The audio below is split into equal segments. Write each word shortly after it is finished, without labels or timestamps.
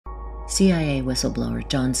CIA whistleblower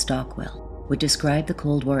John Stockwell would describe the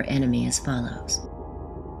Cold War enemy as follows: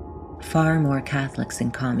 far more Catholics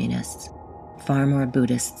than communists, far more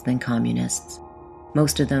Buddhists than communists.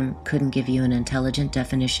 Most of them couldn't give you an intelligent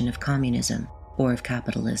definition of communism or of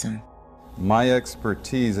capitalism. My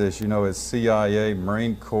expertise, as you know, is CIA,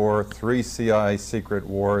 Marine Corps, 3 CIA secret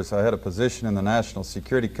wars. I had a position in the National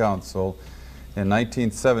Security Council in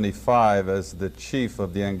 1975 as the chief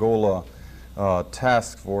of the Angola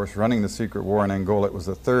task force running the secret war in Angola. It was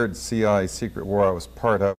the 3rd CIA secret war I was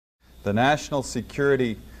part of. The National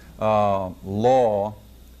Security law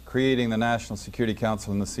creating the National Security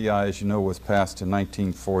Council and the CIA, as you know, was passed in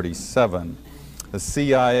 1947. The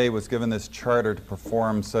CIA was given this charter to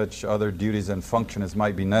perform such other duties and functions as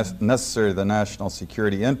might be necessary to the national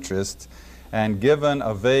security interests, and given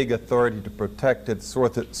a vague authority to protect its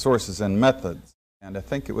sources and methods. And I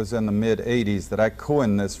think it was in the mid-'80s that I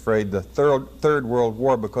coined this phrase, the Third World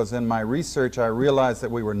War, because in my research I realized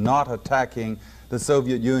that we were not attacking the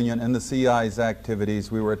Soviet Union and the CIA's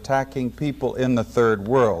activities. We were attacking people in the Third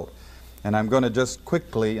World. And I'm going to just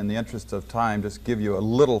quickly, in the interest of time, just give you a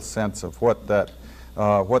little sense of what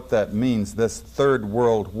that means, this Third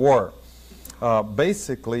World War.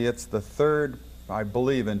 Basically, it's the third, I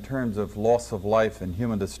believe, in terms of loss of life and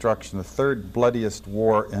human destruction, the third bloodiest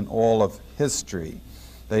war in all of history.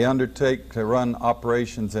 They undertake to run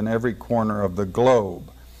operations in every corner of the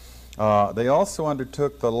globe. They also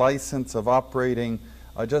undertook the license of operating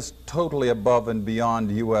just totally above and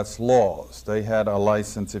beyond U.S. laws. They had a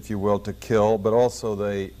license, if you will, to kill, but also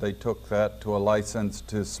they took that to a license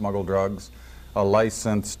to smuggle drugs, a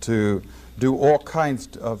license to do all kinds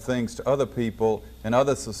of things to other people in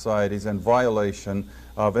other societies in violation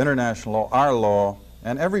of international law, our law,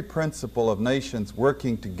 and every principle of nations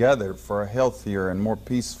working together for a healthier and more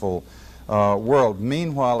peaceful world.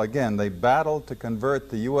 Meanwhile, again, they battled to convert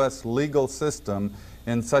the U.S. legal system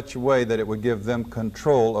in such a way that it would give them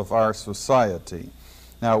control of our society.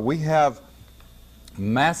 Now, we have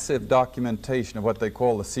massive documentation of what they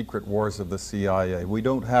call the secret wars of the CIA. We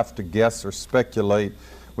don't have to guess or speculate.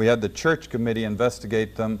 We had the Church Committee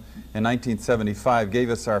investigate them in 1975, gave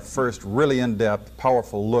us our first really in-depth,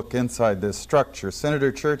 powerful look inside this structure.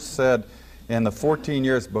 Senator Church said in the 14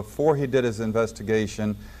 years before he did his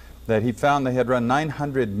investigation that he found they had run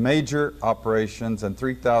 900 major operations and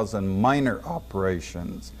 3,000 minor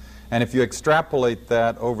operations. And if you extrapolate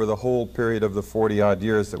that over the whole period of the 40-odd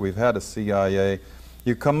years that we've had a CIA,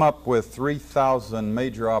 you come up with 3,000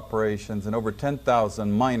 major operations and over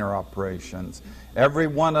 10,000 minor operations. Every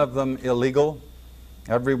one of them illegal,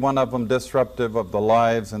 every one of them disruptive of the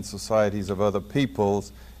lives and societies of other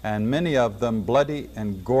peoples, and many of them bloody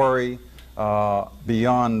and gory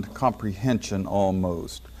beyond comprehension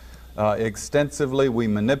almost. Extensively, we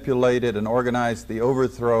manipulated and organized the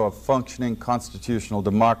overthrow of functioning constitutional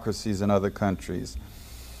democracies in other countries.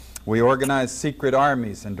 We organized secret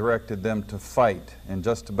armies and directed them to fight in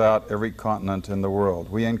just about every continent in the world.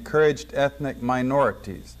 We encouraged ethnic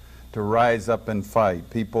minorities to rise up and fight,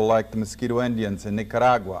 people like the Mosquito Indians in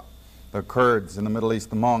Nicaragua, the Kurds in the Middle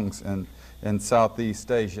East, the Monks in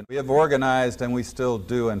Southeast Asia. We have organized, and we still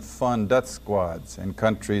do, and fund death squads in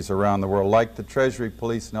countries around the world, like the Treasury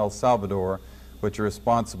Police in El Salvador, which are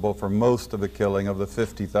responsible for most of the killing of the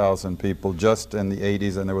 50,000 people just in the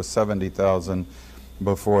 80s, and there was 70,000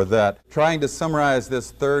 before that. Trying to summarize this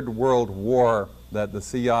Third World War that the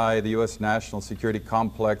CIA, the U.S. national security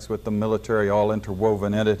complex with the military all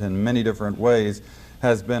interwoven in it in many different ways,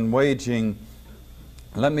 has been waging.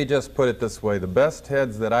 Let me just put it this way. The best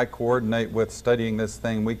heads that I coordinate with studying this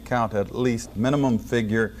thing, we count at least, minimum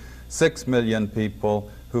figure, 6 million people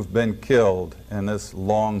who've been killed in this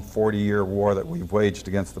long 40-year war that we've waged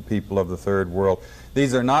against the people of the Third World.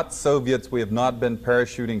 These are not Soviets. We have not been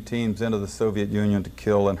parachuting teams into the Soviet Union to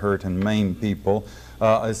kill and hurt and maim people,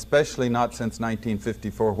 especially not since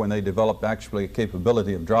 1954 when they developed actually a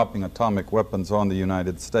capability of dropping atomic weapons on the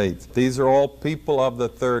United States. These are all people of the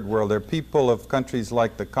Third World. They're people of countries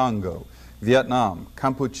like the Congo, Vietnam,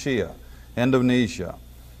 Kampuchea, Indonesia,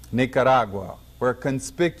 Nicaragua, where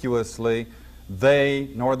conspicuously they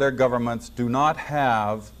nor their governments do not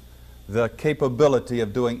have the capability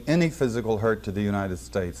of doing any physical hurt to the United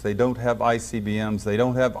States. They don't have ICBMs, they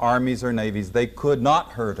don't have armies or navies. They could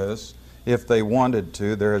not hurt us if they wanted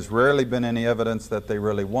to. There has rarely been any evidence that they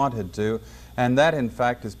really wanted to, and that in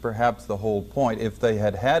fact is perhaps the whole point. If they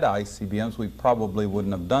had had ICBMs, we probably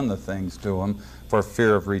wouldn't have done the things to them for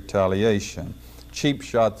fear of retaliation. Cheap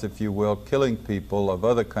shots, if you will, killing people of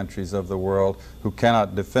other countries of the world who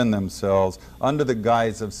cannot defend themselves under the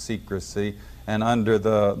guise of secrecy and under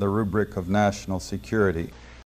the rubric of national security.